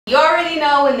You already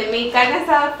know when they make carne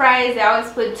asada fries, they always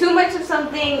put too much of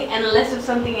something and less of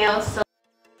something else. So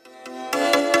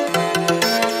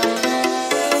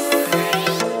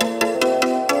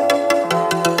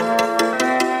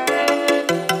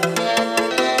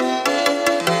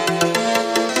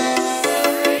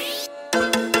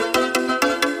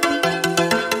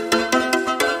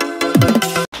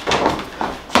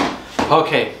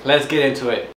okay, let's get into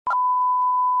it.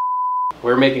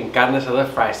 We're making carne asada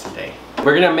fries today.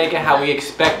 We're gonna make it how we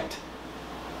expect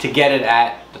to get it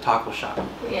at the taco shop.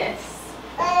 yes.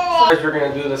 First we're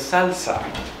gonna do the salsa.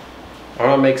 I'm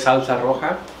gonna make salsa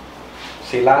roja,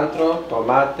 cilantro,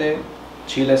 tomate,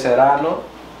 chile serrano,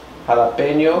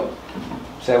 jalapeño,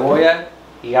 cebolla,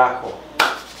 y ajo.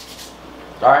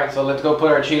 Alright, so let's go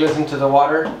put our chiles into the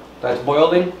water that's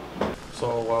boiling.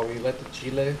 So while we let the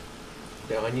chile,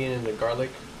 the onion, and the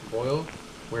garlic boil,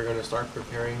 we're gonna start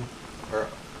preparing our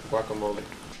guacamole.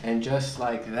 And just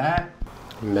like that,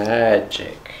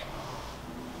 magic.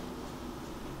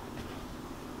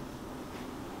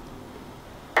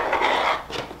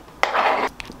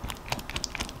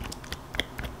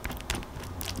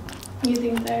 You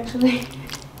think they actually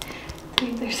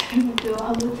take their time to do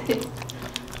all of it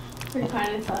for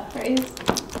carne asada fries?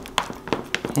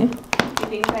 You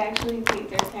think they actually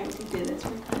take their time to do this for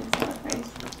carne asada fries?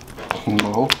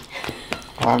 No,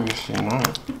 obviously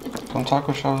not. Some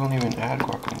taco shops don't even add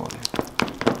guacamole.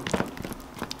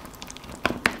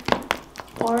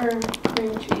 Or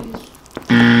cream cheese.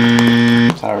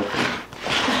 Sour cream.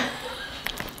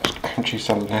 Cream cheese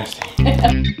sounds nasty.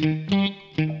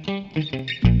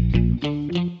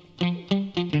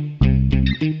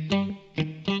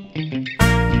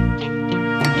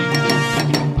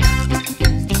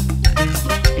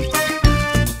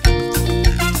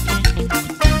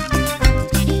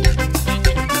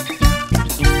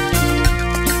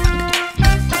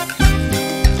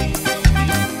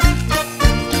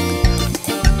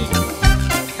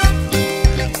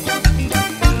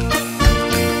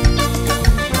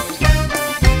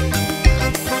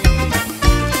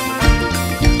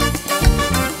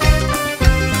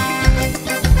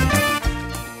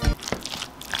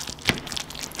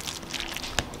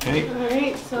 Okay.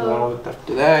 Alright, so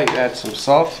After that, you add some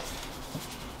salt.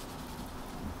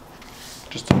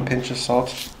 Just a pinch of salt.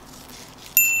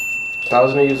 So I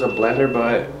was gonna use a blender,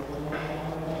 but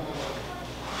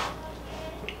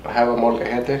I have a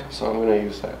molcajete, so I'm gonna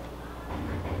use that.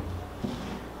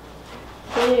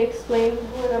 can you explain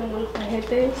what a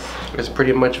molcajete is? It's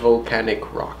pretty much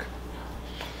volcanic rock,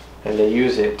 and they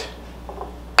use it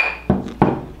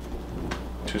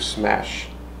to smash.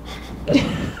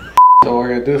 So what we're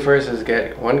gonna do first is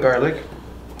get one garlic.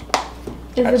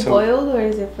 Is it boiled or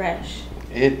is it fresh?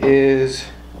 It is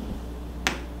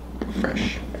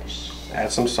fresh.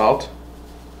 Add some salt.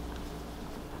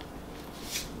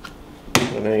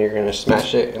 And then you're gonna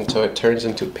smash it until it turns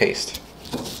into paste.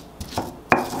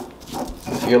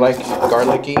 If you like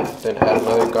garlicky, then add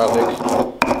another garlic.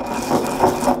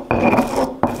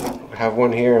 I have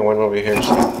one here and one over here.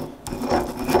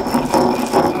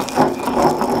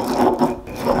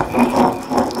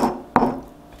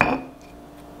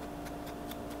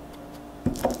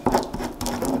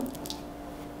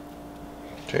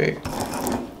 Okay.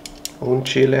 Un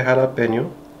chile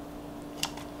jalapeño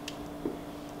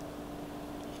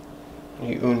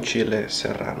y un chile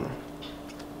serrano.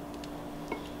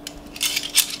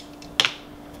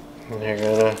 And you're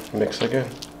gonna mix again.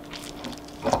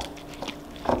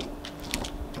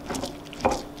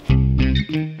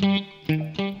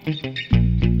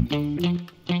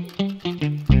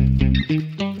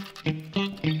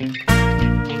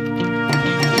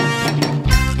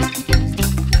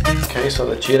 Okay, so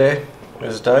the chile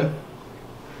is done.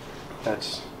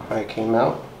 That's how it came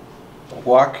out. The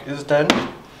guac is done.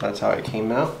 That's how it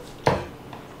came out.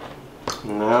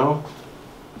 Now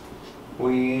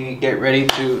we're gonna get ready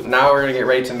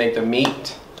to make the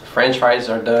meat. The French fries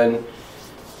are done.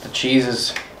 The cheese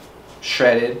is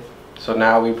shredded. So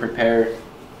now we prepare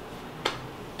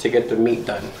to get the meat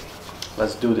done.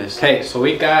 Let's do this. Okay, so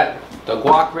we got the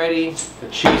guac ready. The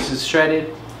cheese is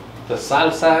shredded. The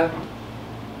salsa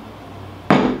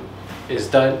is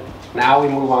done. Now we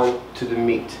move on to the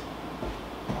meat.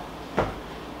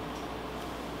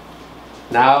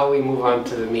 Alright,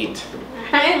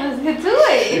 let's get to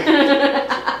it.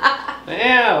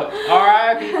 Damn.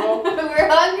 Alright, people. We're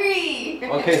hungry.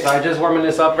 Okay, so I'm just warming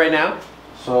this up right now.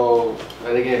 So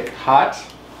let it get hot.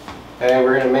 And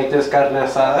we're gonna make this carne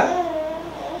asada.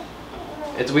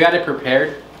 We got it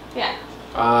prepared. Yeah.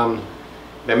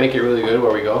 They make it really good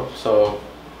where we go. So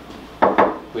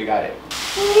we got it.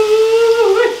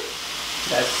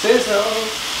 That sizzle.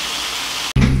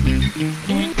 All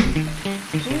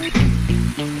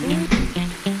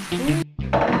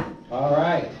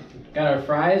right, got our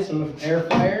fries in the air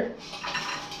fryer.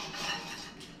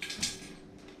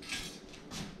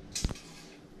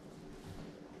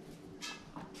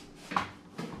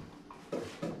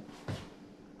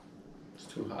 It's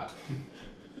too hot.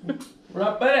 We're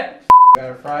not better. Got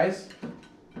our fries.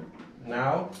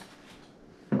 Now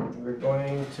we're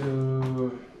going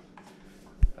to.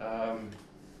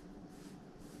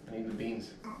 I need the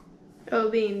beans. Oh,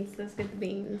 beans. Let's get the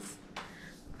beans.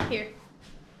 Here.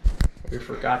 We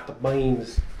forgot the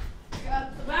beans.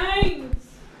 Got the beans.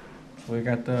 We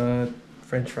got the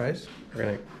French fries. We're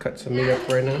gonna cut some meat up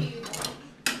right now.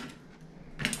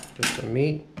 Just some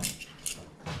meat.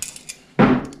 All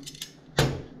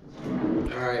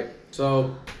right,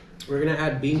 so we're gonna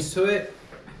add beans to it.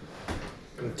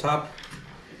 On top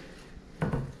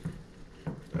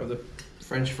of the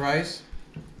French fries.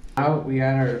 Now we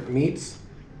add our meats.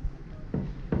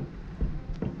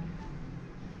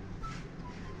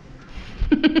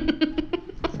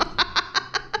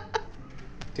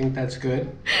 Think that's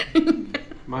good.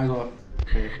 Might as well.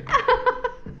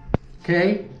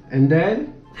 Okay, and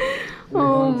then.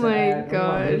 Oh my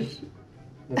gosh.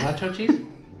 The nacho cheese?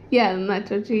 Yeah,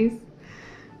 nacho cheese.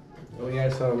 We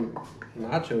add some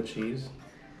nacho cheese.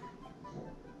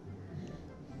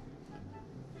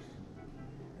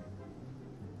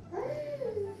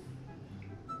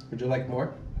 Would you like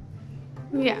more?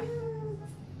 Yeah.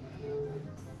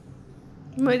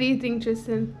 What do you think,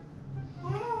 Tristan?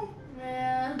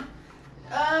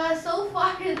 So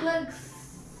far it looks.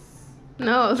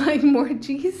 No, like more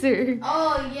cheese or.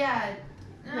 Oh yeah.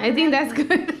 I think that's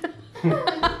good.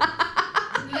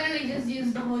 Literally just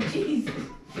use the whole cheese.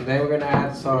 And then we're gonna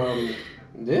add some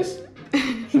this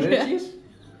shredded Yeah. cheese.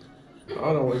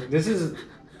 Oh no, this is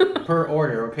per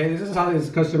order, okay? This is how this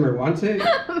customer wants it.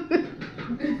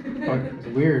 It's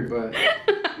weird, but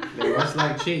they must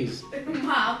like cheese.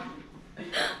 Wow.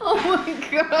 Oh my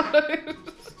god.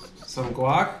 Some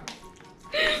guac.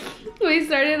 We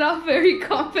started off very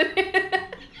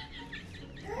confident.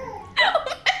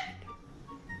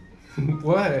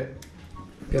 What?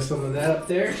 Get some of that up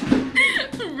there.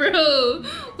 Bro,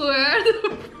 where are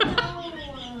the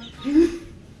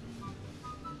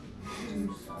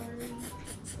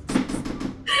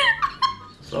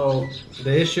So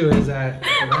the issue is that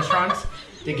at restaurants,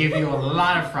 they give you a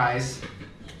lot of fries.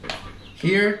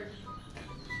 Here,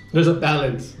 there's a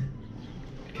balance.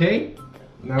 Okay?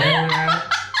 Now we're gonna add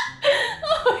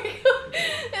Oh my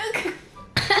god.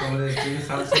 some of this green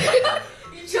salsa.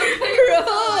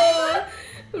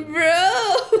 Bro,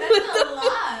 That's a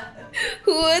lot.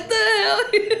 what the hell?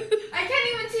 I can't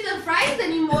even see the fries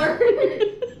anymore.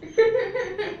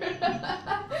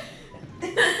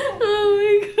 Oh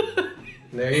my god.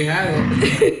 There you have it.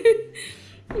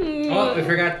 Oh, we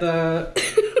forgot the.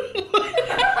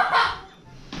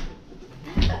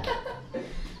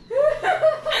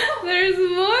 There's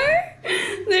more?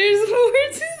 There's more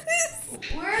to this?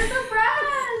 Where's the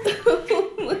fries? Oh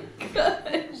my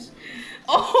gosh.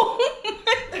 Oh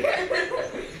my god.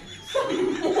 Some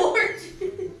more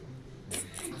cheese.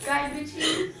 Gaiba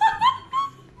cheese.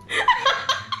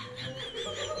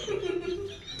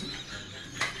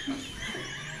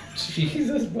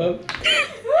 Jesus, bub. I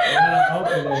gotta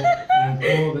open it and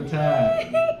pull the tab.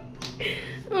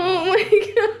 Oh my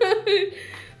god.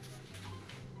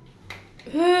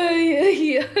 Ay, ay,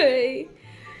 ay.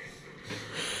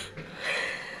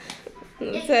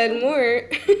 Let's add more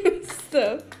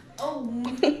stuff. Oh. Oh my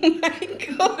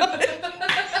god.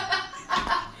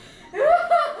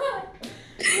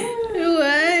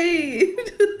 Why?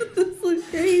 This looks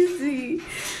crazy.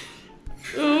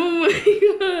 Oh my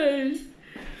gosh.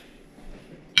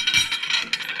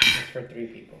 That's for 3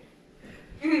 people.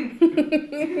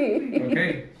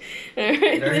 Okay.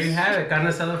 Alright. There you have it. Carne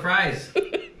asada fries.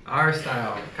 Our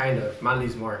style, kind of.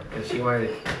 Molly's more, because she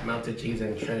wanted melted cheese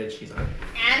and shredded cheese on it.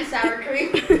 And sour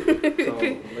cream. So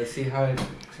let's see how it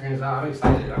turns out. I'm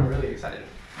excited. I'm really excited.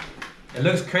 It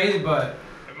looks crazy, but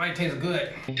it might taste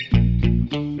good.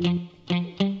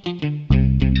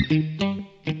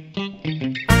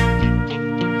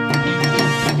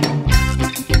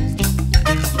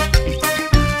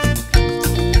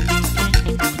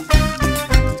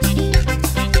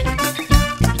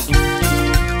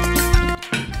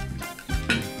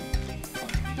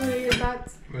 What are your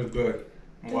thoughts? It's good.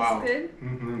 Wow. It's good?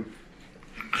 Mm-hmm.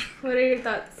 What are your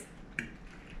thoughts?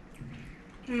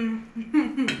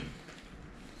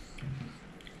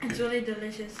 It's really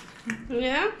delicious.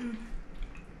 Yeah?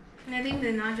 And I think the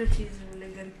nacho cheese is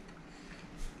really good.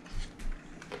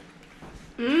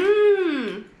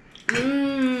 Mmm.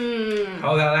 Mmm.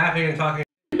 Oh, they're laughing and talking.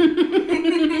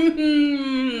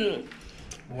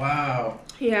 Wow.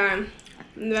 Yeah,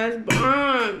 that's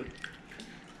bomb.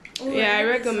 Ooh, Yeah, I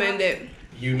like recommend sauce. it.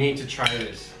 You need to try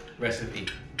this recipe.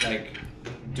 Like,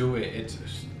 do it. It's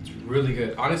really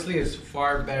good. Honestly, it's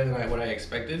far better than what I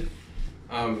expected.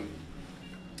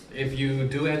 If you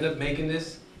do end up making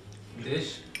this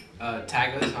dish,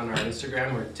 tag us on our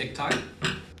Instagram or TikTok.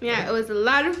 Yeah, it was a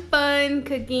lot of fun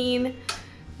cooking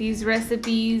these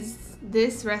recipes.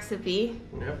 This recipe.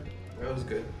 Yep, that was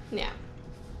good. Yeah.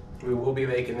 We will be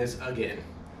making this again.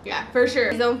 Yeah, for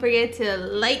sure. Don't forget to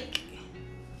like,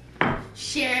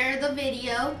 Share the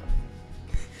video.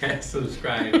 And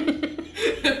subscribe.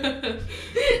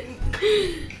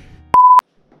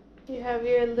 You have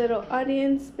your little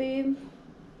audience, babe.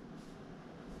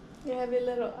 You have your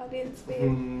little audience,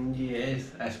 babe. Yes,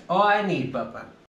 that's all I need, Papa.